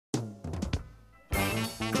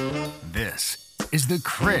This is the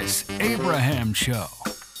Chris Abraham Show.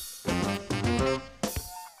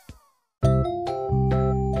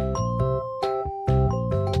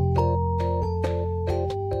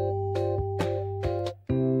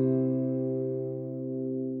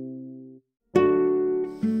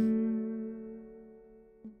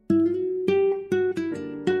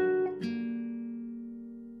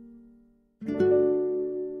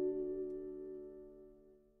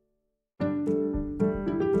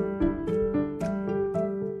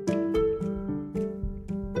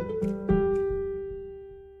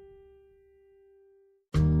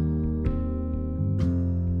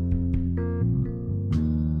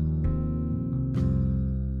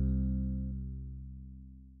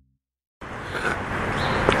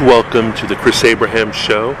 Welcome to the Chris Abraham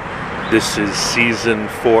Show. This is Season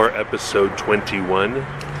 4, Episode 21.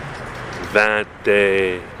 21.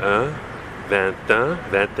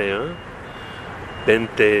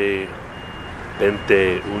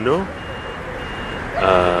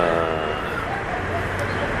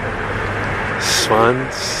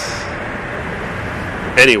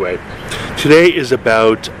 Anyway, today is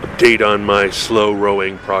about update on my slow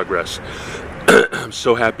rowing progress. I'm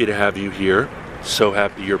so happy to have you here. So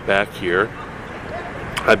happy you're back here.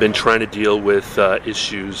 I've been trying to deal with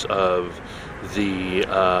issues of the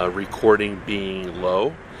recording being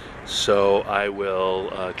low, so I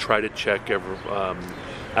will try to check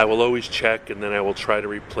I will always check, and then I will try to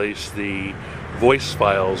replace the voice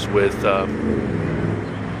files with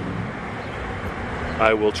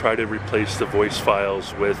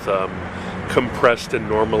compressed and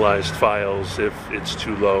normalized files if it's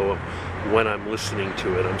too low when I'm listening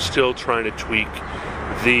to it. I'm still trying to tweak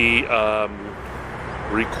the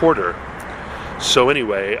recorder. So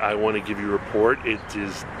anyway, I want to give you a report.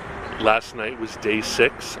 Last night was day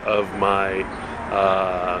 6 of my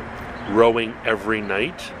rowing every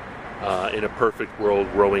night. In a perfect world,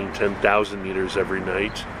 rowing 10,000 meters every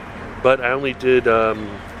night. But I only did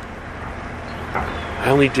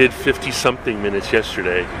 50 something minutes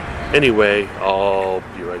yesterday. Anyway, I'll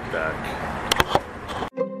be right back.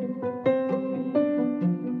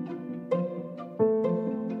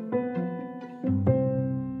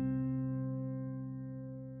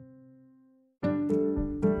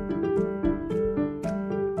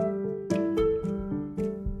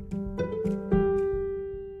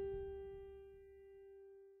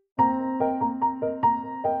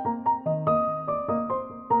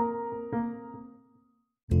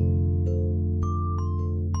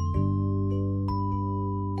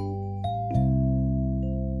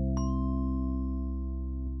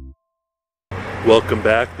 Welcome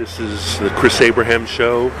back. This is the Chris Abraham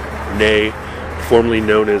Show, formerly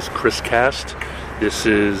known as Chris Cast. This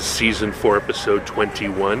is Season 4, Episode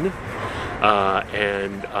 21,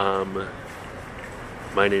 and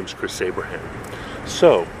my name's Chris Abraham.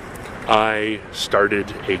 So, I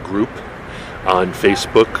started a group on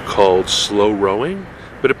Facebook called Slow Rowing,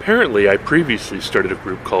 but apparently I previously started a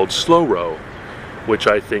group called Slow Row, which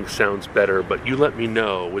I think sounds better, but you let me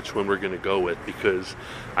know which one we're going to go with, because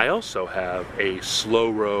I also have a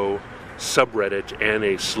slow row subreddit and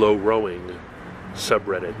a slow rowing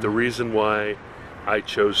subreddit. The reason why I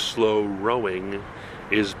chose slow rowing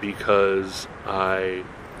is because I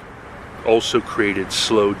also created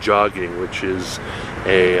slow jogging, which is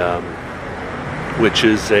a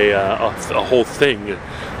whole thing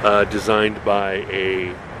designed by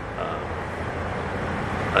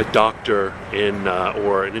a doctor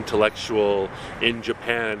or an intellectual in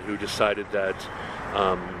Japan who decided that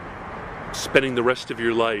spending the rest of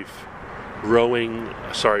your life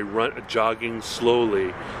jogging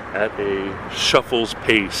slowly at a shuffle's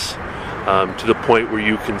pace to the point where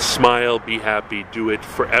you can smile, be happy, do it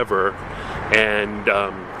forever, and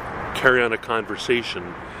carry on a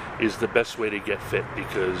conversation is the best way to get fit,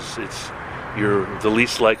 because you're the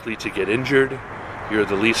least likely to get injured, you're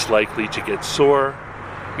the least likely to get sore,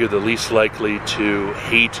 you're the least likely to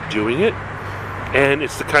hate doing it, and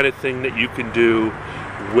it's the kind of thing that you can do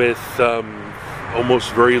with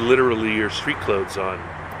almost very literally your street clothes on.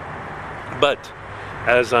 But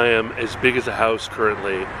as I am as big as a house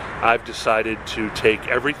currently, I've decided to take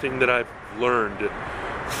everything that I've learned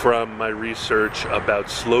from my research about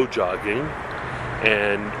slow jogging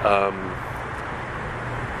and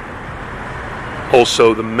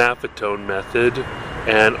also the Maffetone method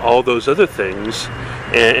and all those other things,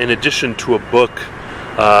 and in addition to a book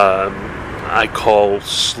I call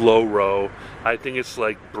Slow Row. I think it's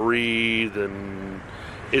like Breathe, and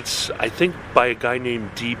it's, I think, by a guy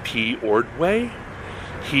named D.P. Ordway.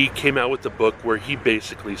 He came out with a book where he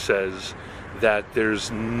basically says that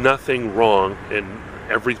there's nothing wrong and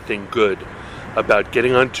everything good about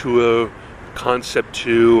getting onto a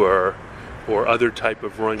Concept2 or other type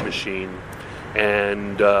of rowing machine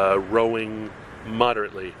and rowing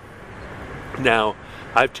moderately. Now,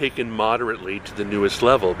 I've taken moderately to the newest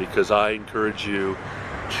level because I encourage you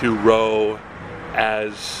to row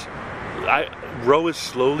as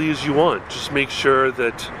slowly as you want. Just make sure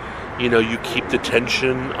that you keep the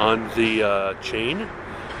tension on the chain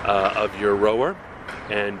of your rower,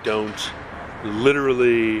 and don't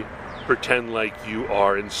literally pretend like you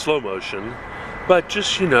are in slow motion, but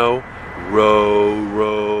just row,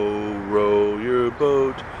 row, row your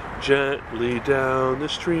boat gently down the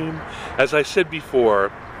stream. As I said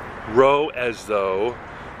before, row as though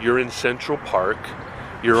you're in Central Park,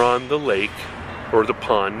 you're on the lake or the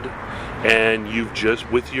pond, and you've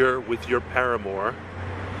just with your paramour,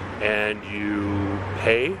 and you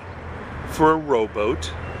pay for a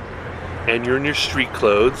rowboat, and you're in your street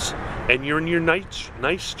clothes, and you're in your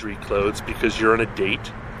nice street clothes because you're on a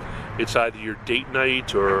date. It's either your date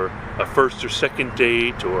night or a first or second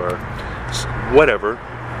date or whatever.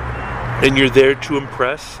 And you're there to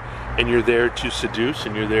impress, and you're there to seduce,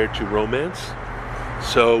 and you're there to romance.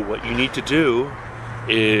 So what you need to do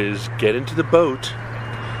is get into the boat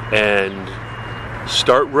and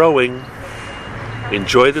start rowing.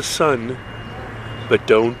 Enjoy the sun, but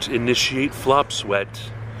don't initiate flop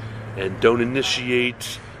sweat, and don't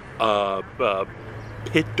initiate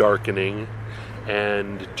pit darkening,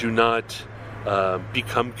 and do not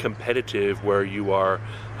become competitive where you are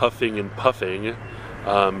huffing and puffing.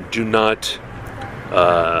 Do not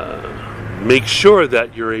make sure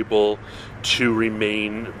that you're able to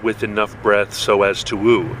remain with enough breath so as to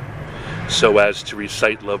woo, so as to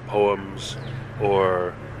recite love poems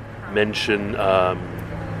or mention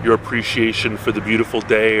your appreciation for the beautiful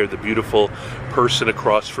day or the beautiful person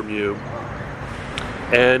across from you.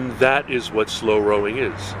 And that is what slow rowing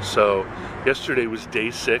is. So yesterday was day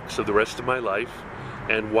 6 of the rest of my life,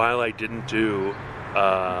 and while I didn't do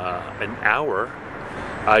an hour,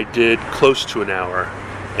 I did close to an hour.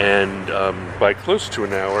 And by close to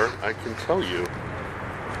an hour, I can tell you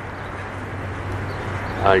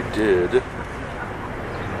I did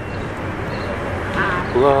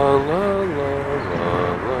la la la la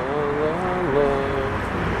la la.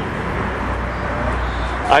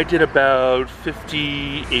 I did about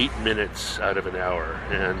 58 minutes out of an hour,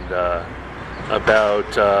 and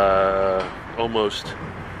about almost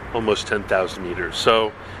 10,000 meters.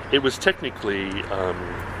 So it was technically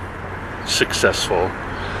successful.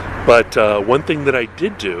 But one thing that I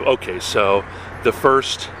did do, so the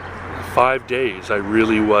first 5 days I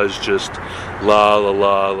really was just la la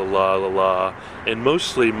la la la la la, and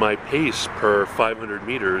mostly my pace per 500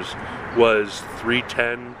 meters was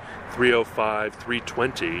 310, 305,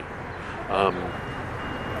 320.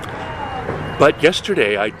 But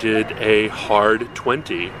yesterday I did a hard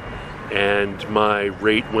 20, and my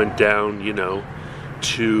rate went down,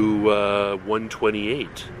 to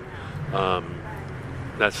 128.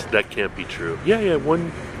 That can't be true. Yeah,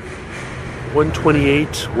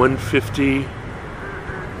 128, 150,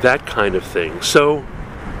 that kind of thing. So,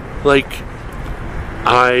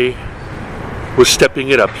 I was stepping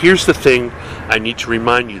it up. Here's the thing I need to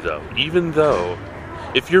remind you, though. Even though,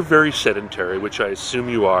 if you're very sedentary, which I assume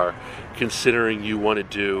you are, considering you want to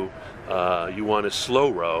do, you want to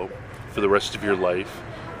slow row for the rest of your life,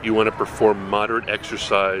 you want to perform moderate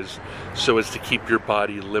exercise so as to keep your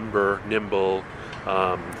body limber, nimble,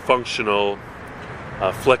 functional,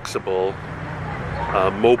 flexible,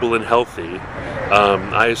 mobile and healthy.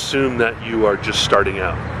 I assume that you are just starting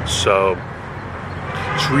out. So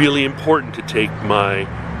it's really important to take my,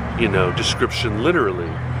 description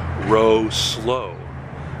literally. Row slow.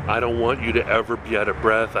 I don't want you to ever be out of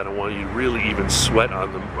breath. I don't want you to really even sweat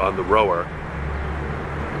on the rower.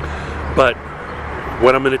 But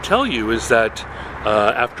what I'm going to tell you is that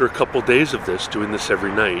after a couple days of this, doing this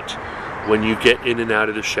every night, when you get in and out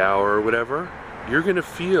of the shower or whatever, you're going to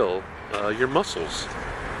feel your muscles.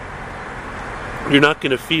 You're not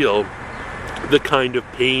going to feel the kind of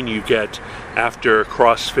pain you get after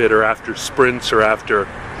CrossFit or after sprints or after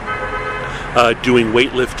doing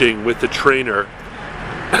weightlifting with the trainer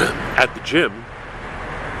at the gym.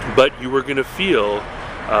 But you are going to feel,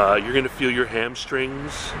 your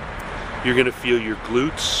hamstrings, you're going to feel your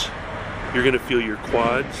glutes, you're going to feel your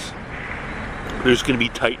quads. There's going to be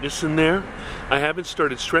tightness in there. I haven't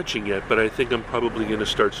started stretching yet, but I think I'm probably going to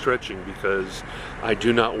start stretching because I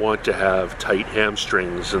do not want to have tight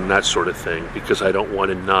hamstrings and that sort of thing, because I don't want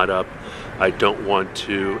to knot up. I don't want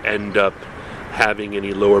to end up having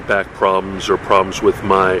any lower back problems or problems with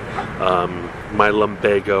my my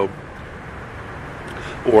lumbago.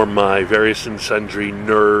 or my various and sundry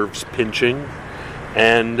nerves pinching.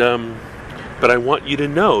 And but I want you to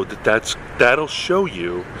know that that'll show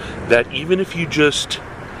you that even if you just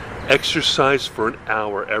exercise for an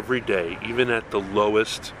hour every day, even at the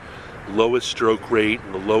lowest stroke rate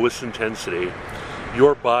and the lowest intensity,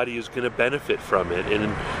 your body is going to benefit from it.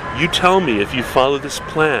 And you tell me if you follow this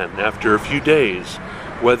plan after a few days,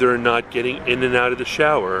 whether or not getting in and out of the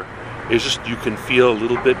shower is just, you can feel a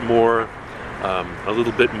little bit more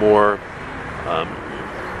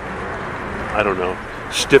I don't know,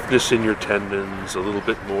 stiffness in your tendons, a little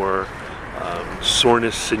bit more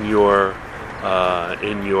soreness in your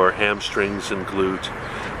hamstrings and glute,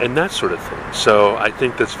 and that sort of thing. So I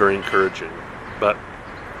think that's very encouraging. But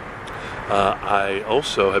I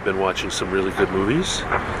also have been watching some really good movies,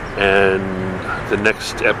 and the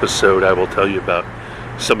next episode I will tell you about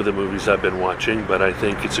some of the movies I've been watching. But I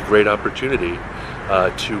think it's a great opportunity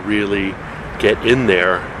to really get in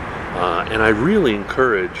there, and I really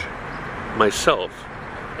encourage myself,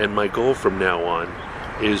 and my goal from now on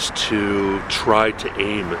is to try to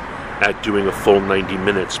aim at doing a full 90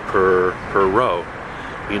 minutes per row,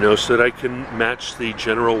 so that I can match the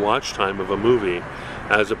general watch time of a movie,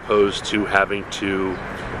 as opposed to having to,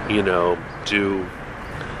 do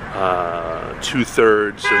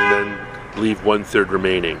 2/3 and then leave 1/3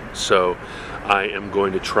 remaining. So I am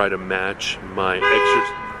going to try to match my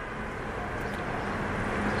exercise.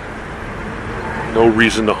 No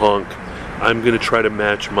reason to honk. I'm going to try to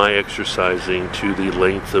match my exercising to the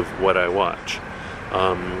length of what I watch.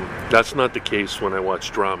 That's not the case when I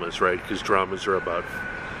watch dramas, right? Because dramas are about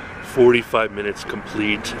 45 minutes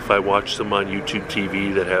complete. If I watch them on YouTube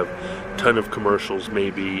TV that have a ton of commercials,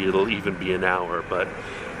 maybe it'll even be an hour. But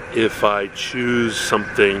if I choose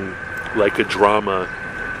something like a drama,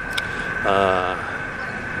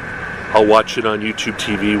 I'll watch it on YouTube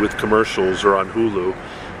TV with commercials, or on Hulu.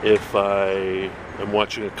 If I am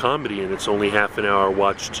watching a comedy and it's only half an hour,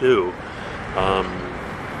 watch two.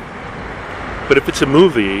 But if it's a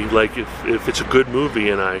movie, like if it's a good movie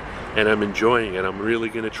and I'm enjoying it, I'm really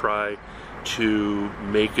going to try to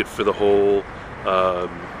make it for the whole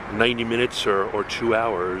 90 minutes or 2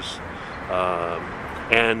 hours.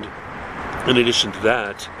 And in addition to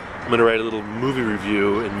that, I'm going to write a little movie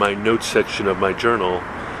review in my notes section of my journal,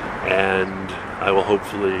 and I will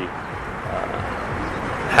hopefully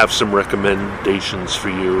have some recommendations for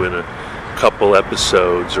you in a couple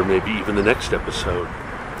episodes, or maybe even the next episode.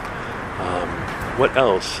 What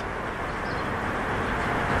else?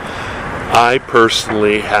 I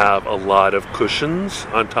personally have a lot of cushions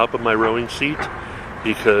on top of my rowing seat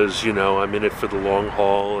because, I'm in it for the long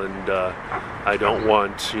haul, and I don't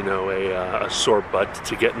want, a sore butt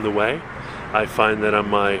to get in the way. I find that on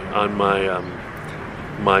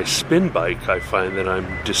my spin bike, I find that I'm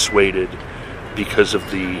dissuaded because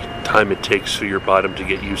of the time it takes for your bottom to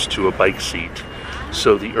get used to a bike seat.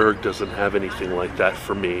 So the erg doesn't have anything like that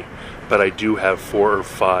for me, but I do have 4 or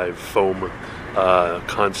 5 foam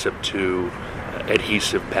Concept2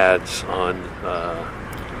 adhesive pads on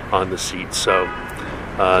the seat. So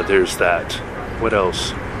there's that. What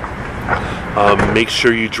else? Make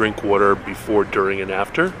sure you drink water before, during, and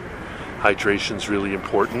after. Hydration's really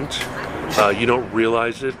important. You don't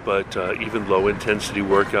realize it, but even low intensity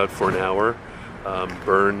workout for an hour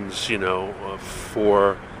burns, 300,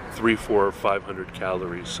 400, or 500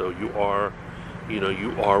 calories. So you are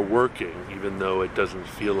working, even though it doesn't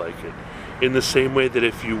feel like it. In the same way that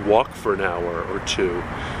if you walk for an hour or two,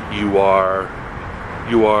 you are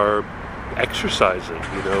exercising,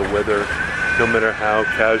 no matter how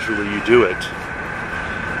casually you do it.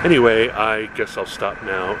 Anyway, I guess I'll stop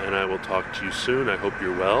now, and I will talk to you soon. I hope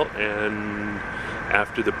you're well, and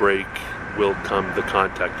after the break will come the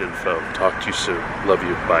contact info. Talk to you soon. Love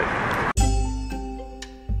you. Bye.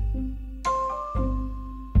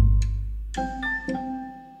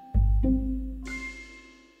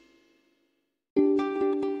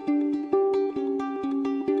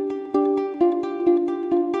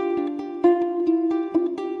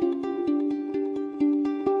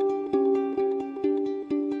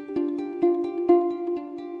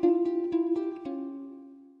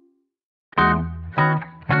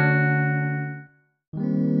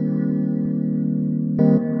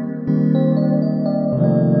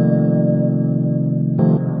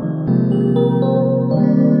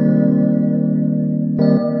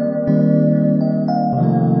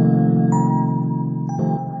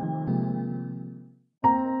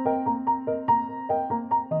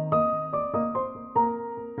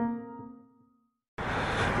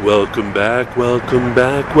 Welcome back, welcome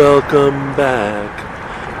back, welcome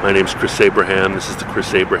back. My name's Chris Abraham. This is the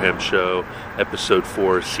Chris Abraham Show, Season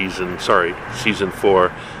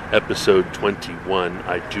 4, Episode 21,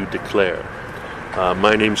 I Do Declare.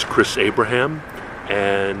 My name's Chris Abraham,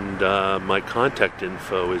 and my contact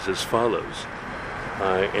info is as follows.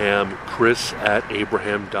 I am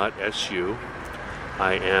chris@abraham.su.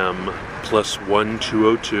 I am +1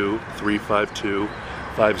 202 352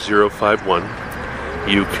 5051.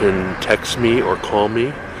 You can text me or call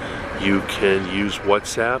me. You can use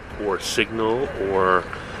WhatsApp or Signal or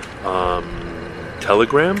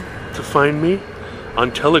Telegram to find me. On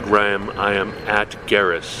Telegram, I am at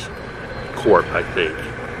Garris Corp, I think.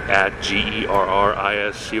 At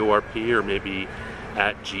GERRISCORP, or maybe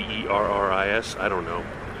at GERRIS. I don't know.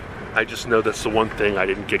 I just know that's the one thing I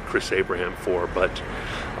didn't get Chris Abraham for, but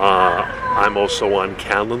I'm also on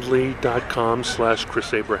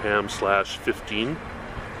Calendly.com/Chris Abraham/15.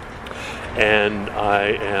 And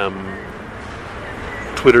I am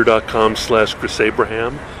Twitter.com/Chris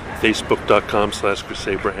Abraham, Facebook.com/Chris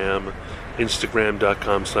Abraham,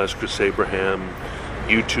 Instagram.com/Chris Abraham,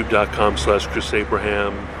 YouTube.com/Chris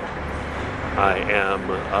Abraham. I am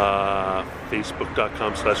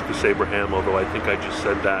Facebook.com/Chris Abraham, although I think I just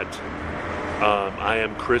said that. I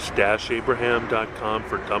am Chris-Abraham.com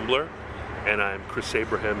for Tumblr, and I am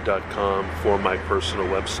ChrisAbraham.com for my personal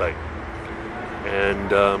website.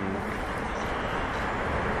 And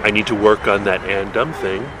I need to work on that and dumb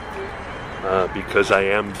thing, because I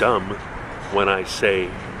am dumb when I say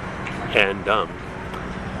and dumb.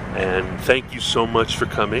 And thank you so much for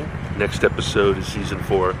coming. Next episode is Season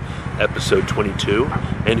 4, Episode 22.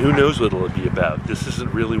 And who knows what it'll be about. This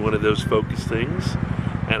isn't really one of those focus things.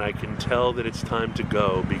 And I can tell that it's time to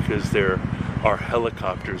go because there are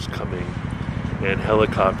helicopters coming. And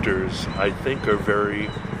helicopters, I think, are very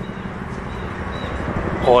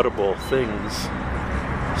audible things.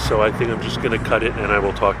 So I think I'm just going to cut it, and I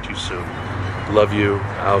will talk to you soon. Love you.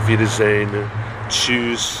 Auf Wiedersehen.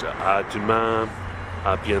 Tschüss. À demain.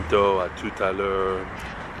 À bientôt. À tout à l'heure.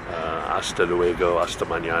 Hasta luego. Hasta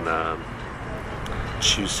mañana.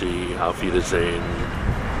 Tschüssi. Auf Wiedersehen.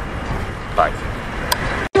 Bye.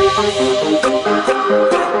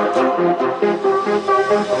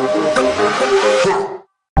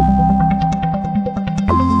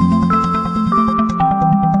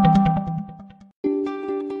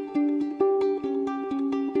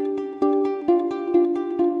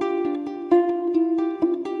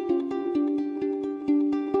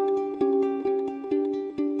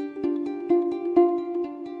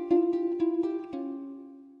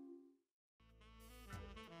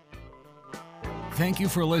 Thank you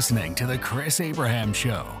for listening to The Chris Abraham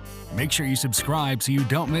Show. Make sure you subscribe so you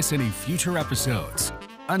don't miss any future episodes.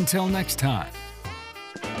 Until next time.